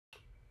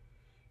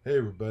Hey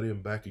everybody,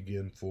 I'm back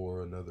again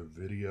for another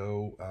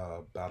video.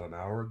 About an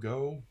hour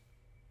ago,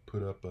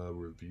 put up a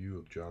review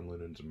of John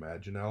Lennon's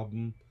Imagine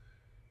album.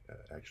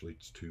 Actually,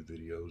 it's two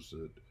videos.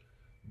 That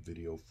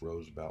video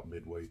froze about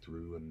midway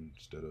through, and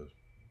instead of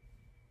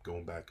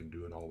going back and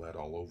doing all that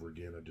all over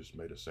again, I just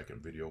made a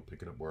second video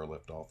picking up where I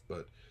left off.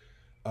 But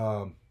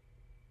um,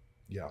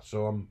 yeah,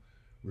 so I'm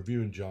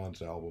reviewing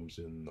John's albums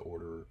in the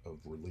order of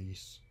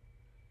release.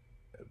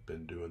 I've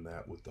been doing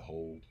that with the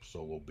whole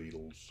solo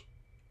Beatles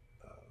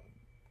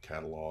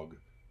catalog.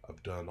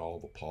 I've done all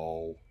the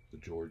Paul, the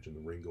George, and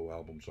the Ringo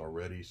albums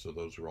already, so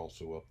those are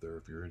also up there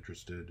if you're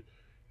interested.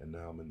 And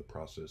now I'm in the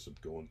process of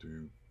going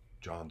through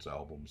John's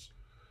albums.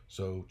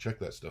 So check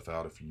that stuff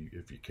out if you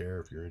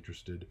care, if you're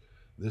interested.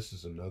 This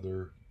is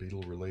another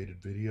Beatle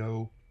related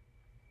video.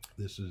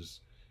 This is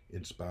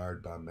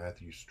inspired by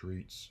Matthew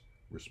Street's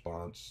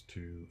response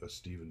to a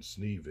Stephen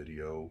Schnee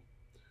video.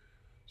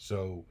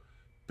 So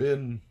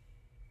been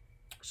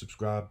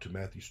subscribed to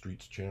Matthew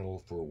Street's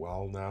channel for a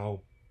while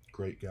now.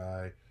 Great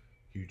guy,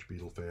 huge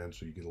Beatle fan,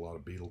 so you get a lot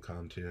of Beatle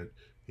content.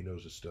 He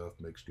knows his stuff,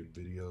 makes good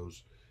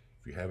videos.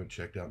 If you haven't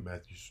checked out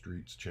Matthew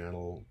Street's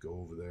channel, go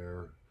over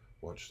there,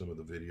 watch some of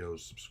the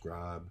videos,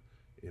 subscribe.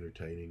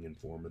 Entertaining,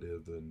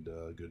 informative, and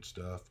good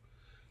stuff.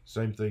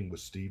 Same thing with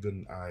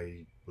Stephen.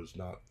 I was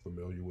not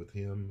familiar with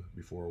him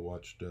before I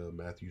watched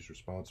Matthew's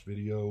response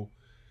video.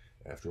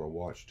 After I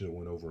watched it,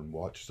 went over and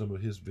watched some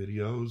of his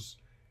videos,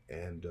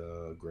 and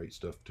great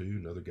stuff too.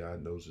 Another guy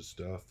knows his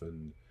stuff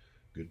and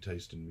good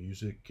taste in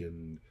music,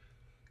 and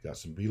got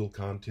some Beatle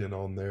content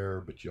on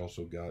there, but you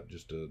also got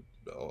just a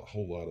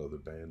whole lot of other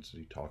bands that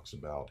he talks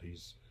about.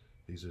 He's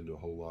into a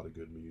whole lot of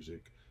good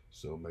music,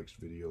 so makes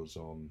videos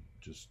on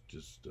just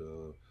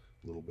a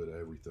little bit of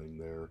everything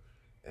there.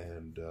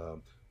 And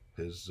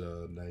his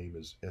name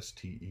is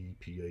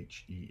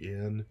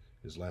Stephen.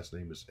 His last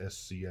name is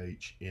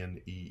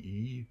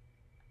Schnee.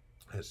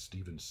 Has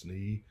Stephen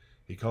Schnee.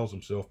 He calls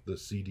himself the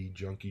CD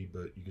Junkie,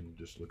 but you can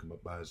just look him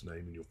up by his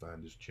name and you'll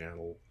find his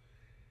channel.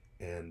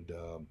 And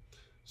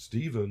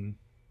Stephen,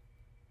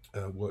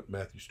 what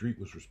Matthew Street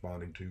was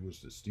responding to was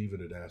that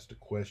Stephen had asked a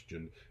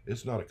question.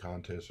 It's not a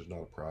contest, it's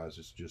not a prize,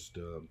 it's just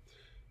a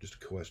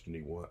question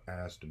he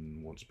asked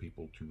and wants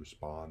people to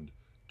respond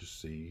to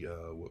see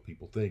what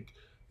people think.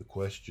 The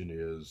question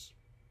is,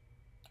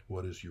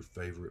 what is your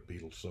favorite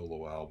Beatles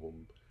solo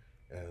album?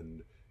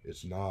 And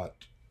it's not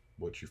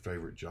what's your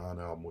favorite John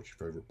album, what's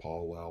your favorite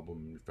Paul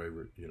album, your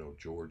favorite,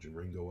 George and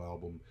Ringo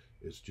album.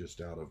 It's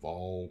just out of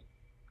all,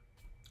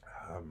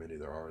 how many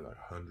there are, like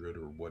 100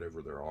 or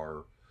whatever there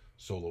are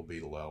solo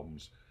Beatle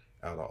albums.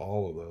 Out of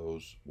all of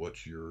those,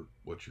 what's your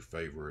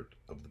favorite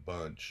of the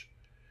bunch?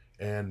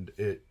 And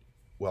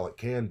while it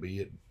can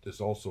be,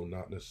 it's also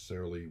not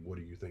necessarily what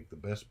do you think the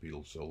best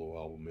Beatles solo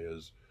album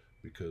is,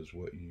 because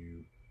what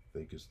you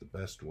think is the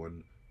best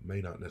one may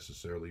not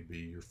necessarily be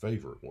your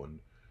favorite one.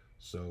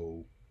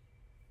 So,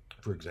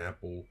 for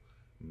example,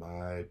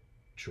 my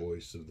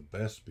choice of the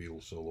best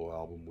Beatles solo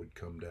album would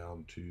come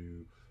down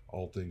to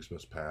All Things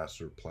Must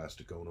Pass or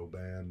Plastic Ono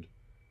Band.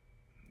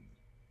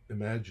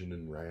 Imagine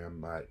and Ram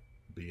might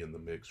be in the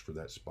mix for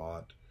that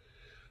spot.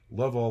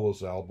 Love all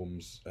those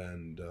albums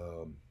and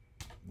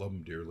love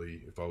them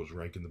dearly. If I was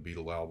ranking the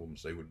Beatle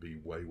albums, they would be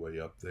way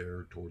up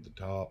there toward the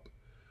top.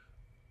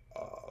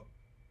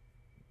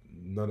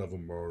 None of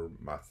them are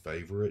my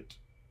favorite,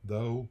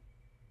 though,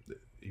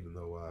 even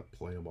though I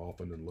play them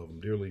often and love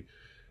them dearly.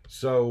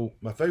 So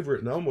my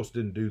favorite, and I almost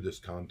didn't do this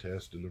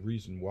contest, and the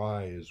reason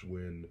why is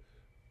when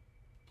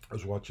I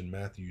was watching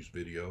Matthew's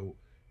video,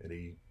 and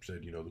he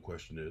said, the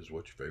question is,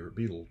 what's your favorite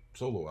Beatle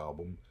solo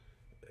album?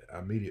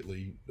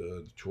 Immediately,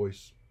 the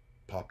choice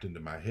popped into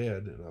my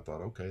head, and I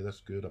thought, okay, that's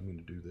good. I'm going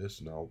to do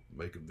this, and I'll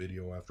make a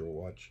video after I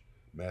watch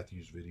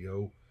Matthew's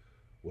video.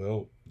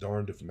 Well,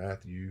 darned if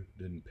Matthew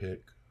didn't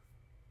pick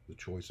the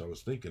choice I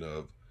was thinking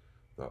of.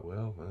 I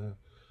thought,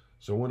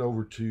 so I went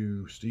over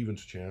to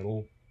Stephen's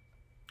channel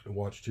and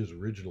watched his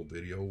original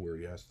video where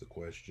he asked the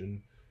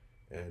question,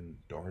 and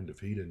darned if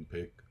he didn't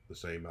pick the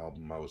same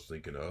album I was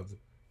thinking of,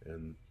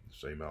 and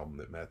the same album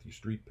that Matthew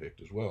Street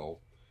picked as well.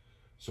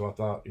 So I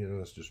thought,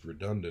 that's just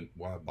redundant.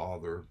 Why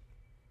bother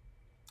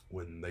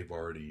when they've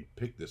already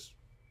picked this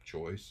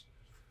choice?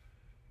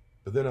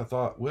 But then I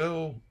thought,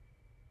 well,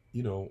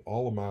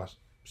 all of my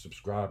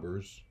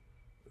subscribers,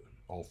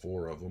 all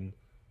 4 of them,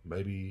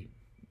 maybe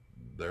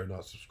they're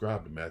not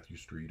subscribed to Matthew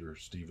Street or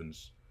Stephen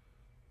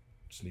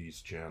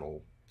Schnee's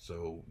channel,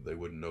 so they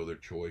wouldn't know their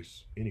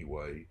choice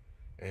anyway.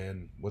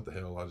 And what the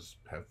hell, I just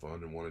have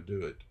fun and want to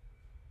do it.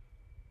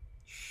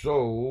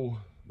 So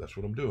that's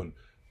what I'm doing.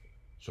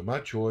 So my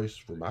choice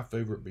for my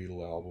favorite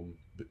Beatle album,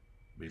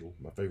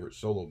 my favorite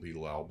solo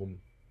Beatle album,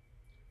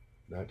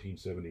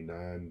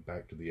 1979,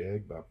 Back to the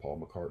Egg by Paul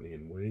McCartney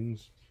and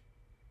Wings.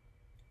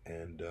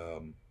 And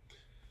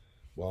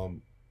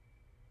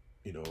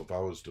if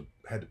I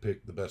had to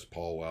pick the best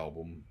Paul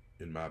album,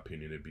 in my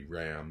opinion, it'd be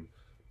Ram.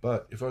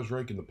 But if I was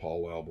ranking the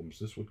Paul albums,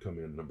 this would come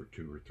in number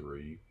 2 or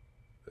 3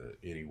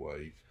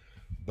 anyway.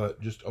 But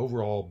just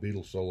overall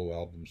Beatles solo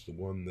albums, the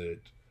one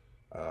that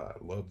I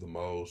love the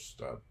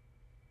most,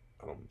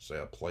 I don't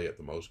say I play it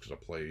the most because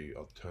I play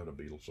a ton of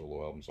Beatles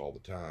solo albums all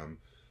the time,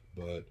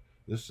 but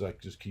this is I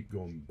just keep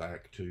going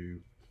back to,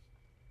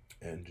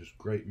 and just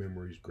great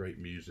memories, great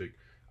music.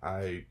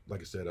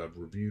 Like I said, I've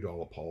reviewed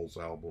all of Paul's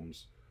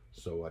albums,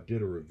 so I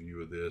did a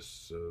review of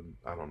this.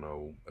 I don't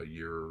know, a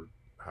year,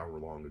 however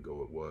long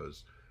ago it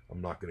was.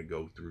 I'm not going to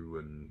go through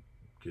and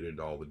get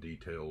into all the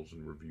details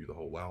and review the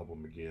whole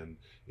album again.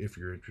 If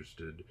you're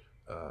interested,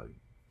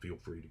 feel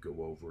free to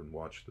go over and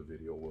watch the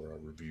video where I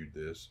reviewed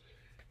this.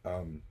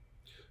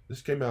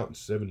 This came out in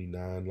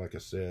 '79. Like I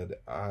said,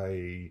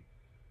 I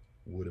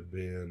would have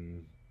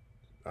been,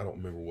 I don't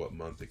remember what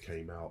month it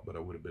came out, but I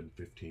would have been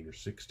 15 or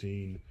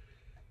 16.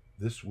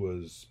 This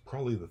was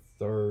probably the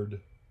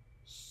third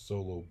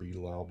solo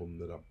Beatle album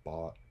that I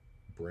bought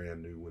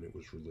brand new when it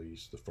was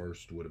released. The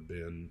first would have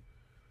been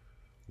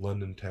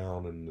London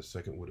Town, and the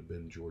second would have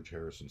been George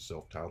Harrison's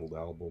self-titled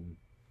album.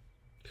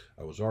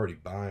 I was already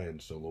buying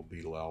solo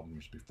Beatle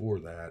albums before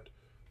that,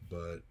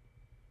 but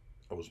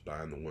I was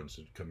buying the ones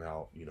that had come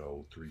out,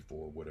 3,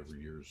 4, whatever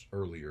years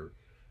earlier.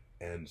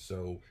 And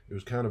so it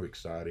was kind of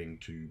exciting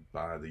to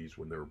buy these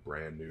when they were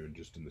brand new and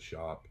just in the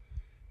shop.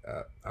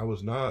 I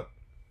was not,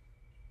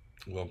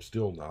 well, I'm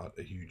still not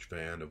a huge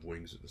fan of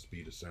Wings at the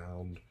Speed of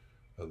Sound,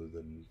 other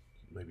than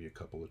maybe a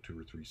couple of 2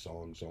 or 3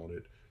 songs on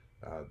it.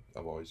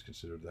 I've always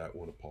considered that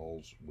one of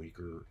Paul's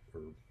weaker,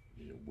 or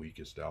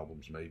weakest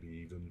albums, maybe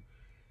even.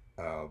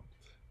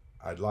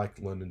 I liked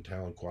London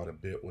Town quite a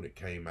bit when it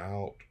came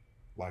out.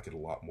 Like it a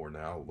lot more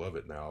now. Love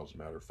it now, as a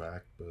matter of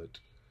fact. But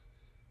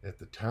at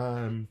the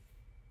time,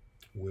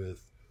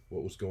 with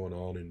what was going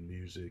on in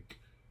music,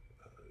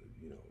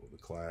 the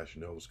Clash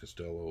and Elvis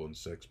Costello and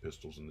Sex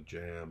Pistols and the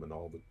Jam and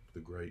all the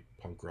great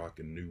punk rock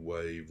and new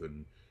wave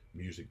and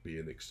music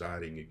being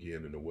exciting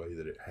again in a way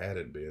that it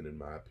hadn't been, in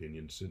my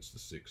opinion, since the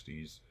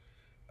 60s.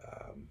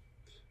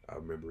 I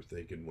remember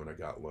thinking when I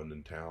got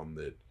London Town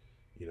that,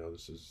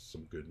 this is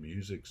some good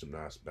music, some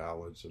nice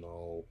ballads and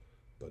all,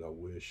 but I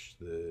wish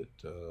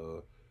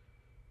that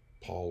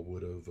Paul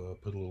would have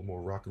put a little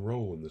more rock and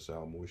roll in this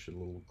album. I wish it a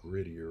little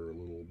grittier, a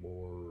little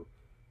more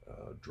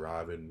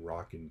driving,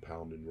 rocking,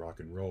 pounding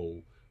rock and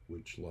roll,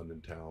 which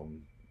London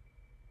Town,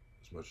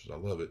 as much as I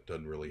love it,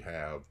 doesn't really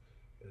have.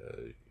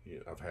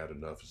 I've Had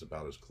Enough is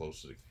about as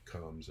close as it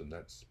comes, and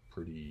that's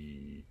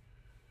pretty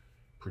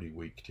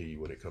weak tea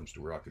when it comes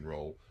to rock and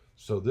roll.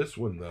 So this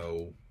one,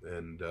 though,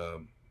 and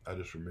I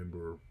just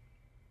remember,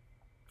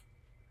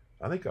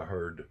 I think I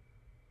heard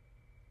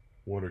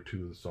 1 or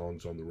 2 of the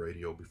songs on the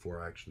radio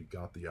before I actually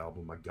got the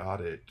album. I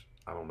got it,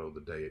 I don't know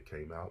the day it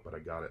came out, but I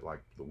got it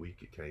like the week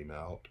it came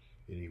out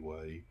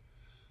anyway.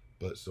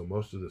 But so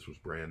most of this was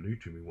brand new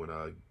to me when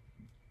I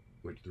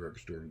went to the record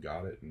store and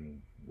got it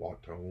and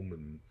walked home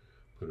and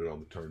put it on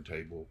the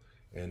turntable.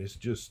 And it's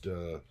just,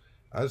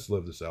 I just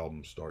love this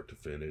album start to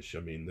finish. I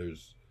mean,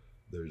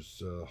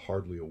 there's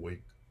hardly a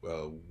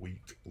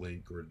weak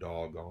link or a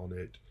dog on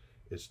it.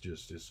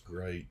 It's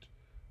great.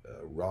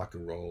 Rock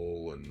and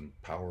roll and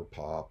power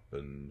pop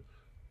and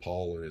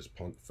Paul in his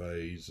punk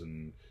phase.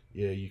 And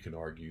yeah, you can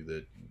argue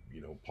that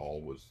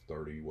Paul was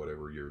 30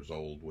 whatever years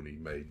old when he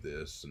made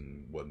this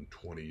and wasn't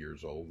 20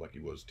 years old like he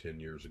was 10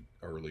 years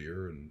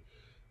earlier, and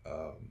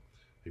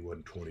he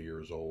wasn't 20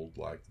 years old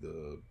like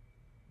the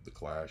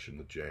Clash and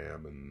the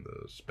Jam and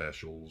the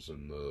Specials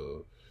and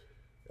the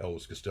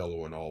Elvis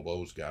Costello and all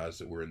those guys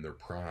that were in their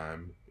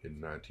prime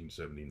in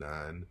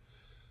 1979.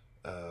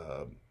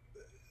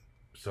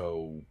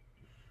 So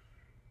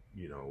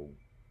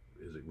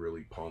is it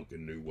really punk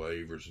and new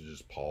wave versus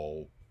just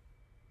Paul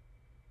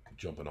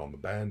jumping on the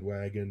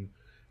bandwagon?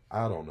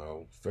 I don't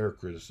know. Fair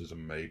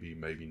criticism, maybe,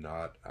 maybe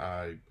not.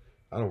 I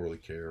don't really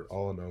care.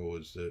 All I know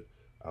is that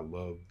I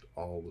loved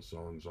all the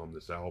songs on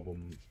this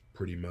album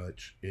pretty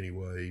much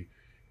anyway,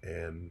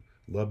 and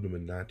loved them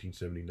in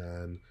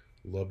 1979,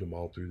 loved them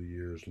all through the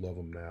years, love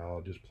them now.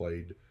 I just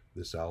played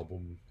this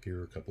album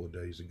here a couple of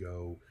days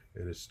ago,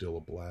 and it's still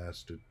a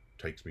blast. It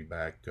takes me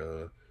back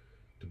to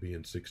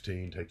being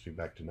 16, takes me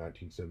back to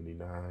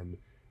 1979,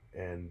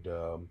 and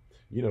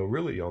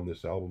really on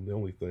this album, the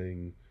only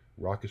thing,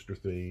 Rochester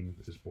theme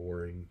is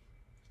boring.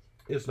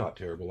 It's not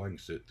terrible. I can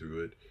sit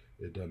through it.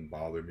 It doesn't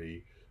bother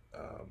me.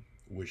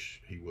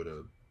 Wish he would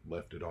have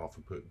left it off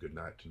and put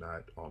Goodnight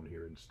Tonight on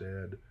here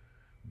instead.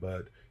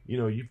 But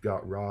you've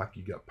got rock,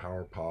 you got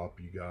power pop,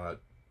 you got,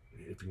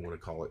 if you want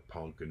to call it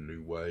punk and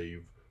new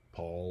wave,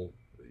 Paul,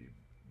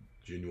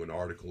 genuine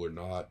article or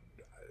not,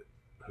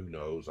 who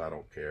knows? I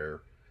don't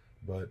care.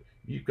 But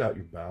you've got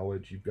your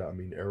ballads. You've got,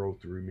 Arrow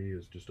Through Me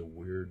is just a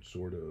weird,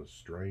 sort of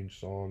strange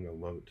song. I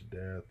love it to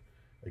death.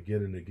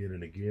 Again and Again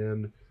and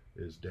Again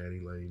is Danny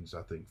Lane's,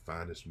 I think,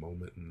 finest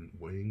moment in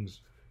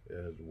Wings.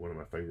 Is one of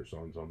my favorite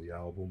songs on the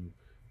album.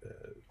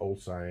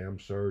 Old Siam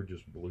Sir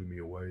just blew me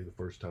away the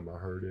first time I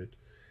heard it.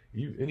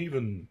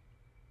 Even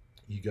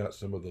you got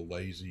some of the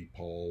lazy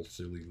Paul,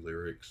 silly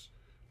lyrics.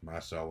 My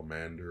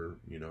Salamander,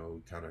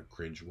 kind of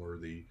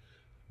cringeworthy.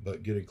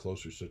 But Getting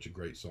Closer is such a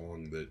great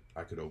song that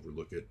I could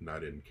overlook it and I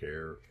didn't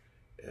care.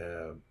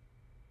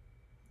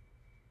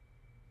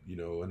 you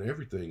know, and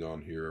everything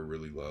on here I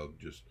really love.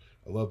 Just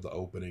I love the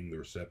opening, the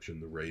reception,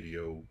 the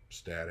radio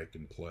static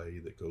and play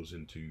that goes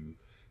into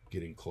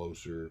getting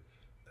closer.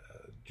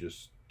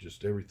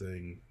 Just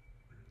everything.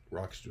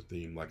 Rockstar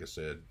theme, like I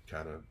said,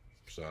 kind of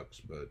sucks,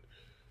 but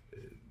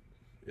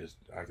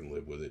I can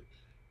live with it.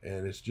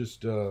 And it's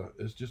just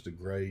a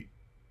great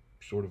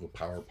sort of a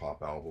power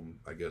pop album,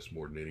 I guess,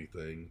 more than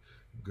anything.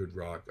 Good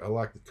rock. I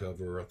like the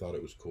cover. I thought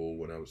it was cool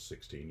when I was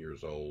 16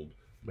 years old.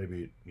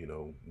 Maybe, you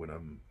know, when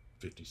I'm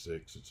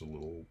 56, it's a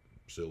little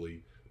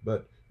silly,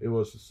 but it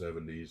was the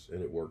 70s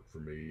and it worked for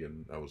me,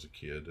 and I was a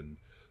kid, and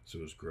so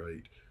it was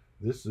great.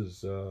 This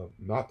is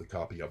not the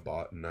copy I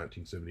bought in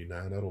 1979.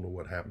 I don't know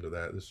what happened to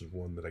that. This is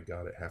one that I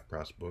got at Half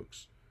Price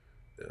Books.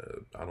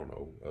 I don't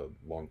know,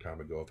 a long time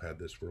ago. I've had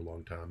this for a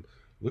long time.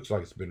 Looks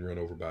like it's been run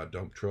over by a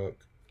dump truck,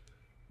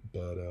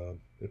 but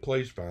it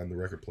plays fine. The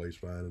record plays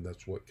fine, and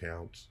that's what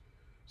counts.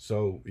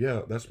 So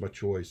yeah, that's my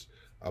choice.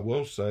 I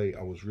will say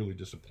I was really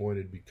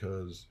disappointed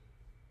because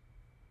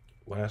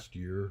last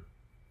year,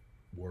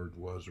 word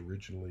was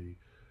originally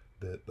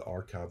that the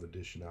archive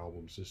edition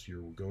albums this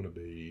year were going to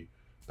be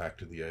Back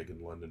to the Egg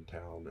in London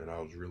Town, and I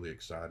was really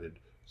excited.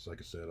 So like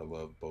I said, I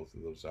love both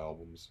of those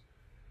albums.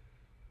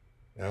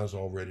 And I was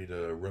all ready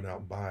to run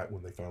out and buy it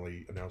when they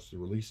finally announced the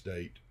release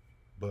date,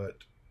 but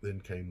then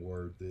came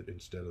word that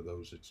instead of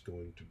those, it's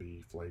going to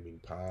be Flaming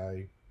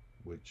Pie,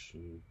 which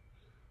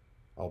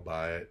I'll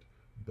buy it,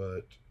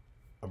 but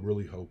I'm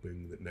really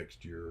hoping that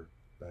next year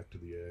Back to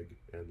the Egg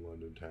and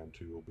London Town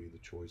 2 will be the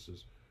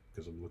choices,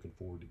 because I'm looking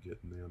forward to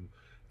getting them.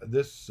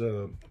 This,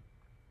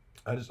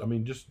 I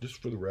mean,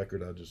 just for the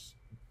record,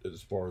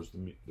 as far as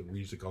the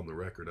music on the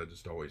record, I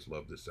just always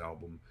loved this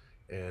album,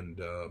 and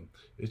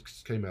it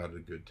came out at a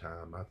good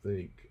time. I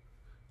think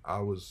I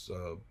was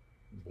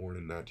born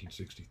in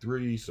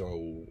 1963,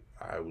 so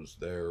I was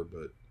there,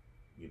 but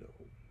you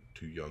know,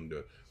 too young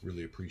to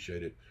really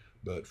appreciate it.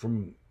 But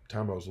from the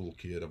time I was a little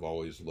kid, I've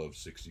always loved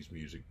 60s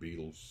music: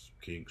 Beatles,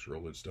 Kinks,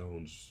 Rolling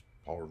Stones,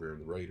 Paul Revere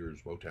and the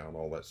Raiders, Motown,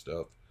 all that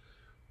stuff.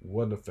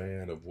 Wasn't a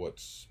fan of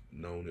what's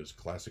known as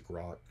classic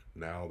rock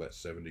now, that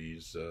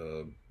 70s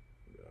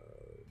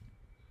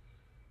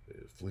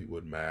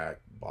Fleetwood Mac,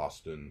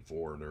 Boston,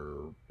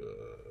 Foreigner,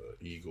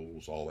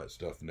 Eagles, all that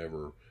stuff.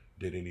 Never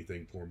did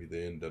anything for me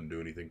then, doesn't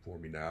do anything for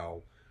me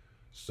now.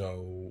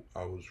 So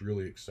I was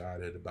really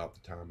excited about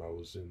the time I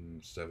was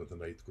in 7th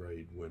and 8th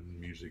grade when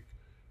music,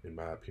 in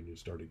my opinion,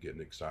 started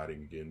getting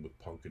exciting again with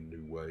punk and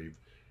new wave.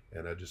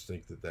 And I just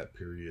think that that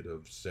period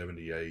of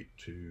 78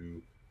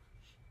 to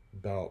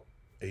about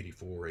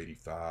 84,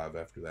 85,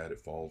 after that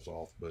it falls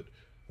off. But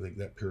I think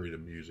that period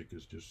of music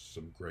is just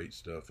some great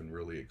stuff and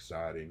really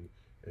exciting,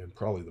 and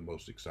probably the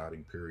most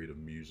exciting period of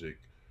music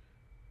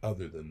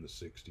other than the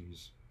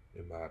 60s,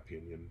 in my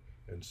opinion.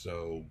 And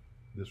so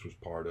this was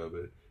part of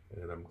it,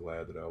 and I'm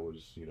glad that I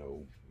was, you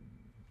know,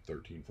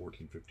 13,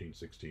 14, 15,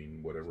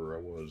 16, whatever I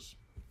was,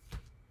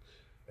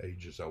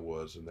 ages I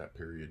was in that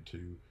period,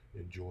 to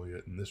enjoy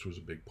it. And this was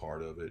a big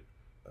part of it.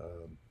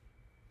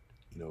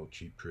 You know,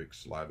 Cheap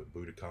Trick's Live at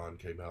Budokan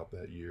came out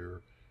that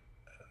year.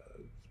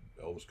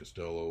 Elvis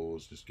Costello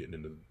was just getting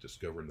into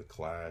discovering the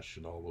Clash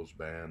and all those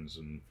bands,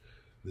 and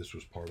this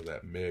was part of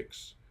that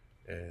mix.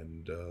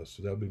 And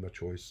so that'll be my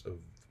choice of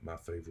my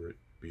favorite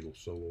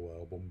Beatles solo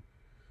album.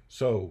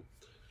 So,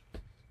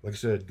 like I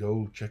said,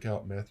 go check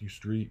out Matthew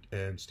Street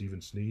and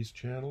Stephen Schnee's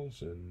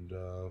channels, and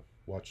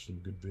watch some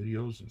good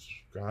videos and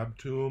subscribe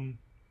to them.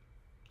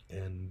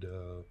 And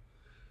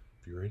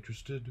if you're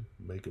interested,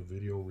 make a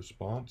video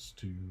response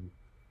to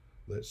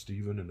let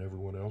Stephen and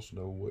everyone else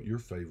know what your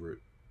favorite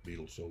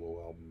Beatles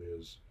solo album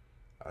is.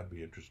 I'd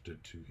be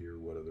interested to hear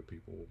what other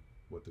people,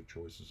 what their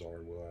choices are,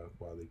 and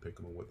why they pick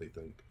them and what they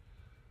think.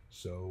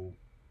 So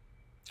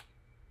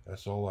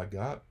that's all I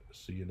got.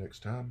 See you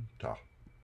next time. Ta.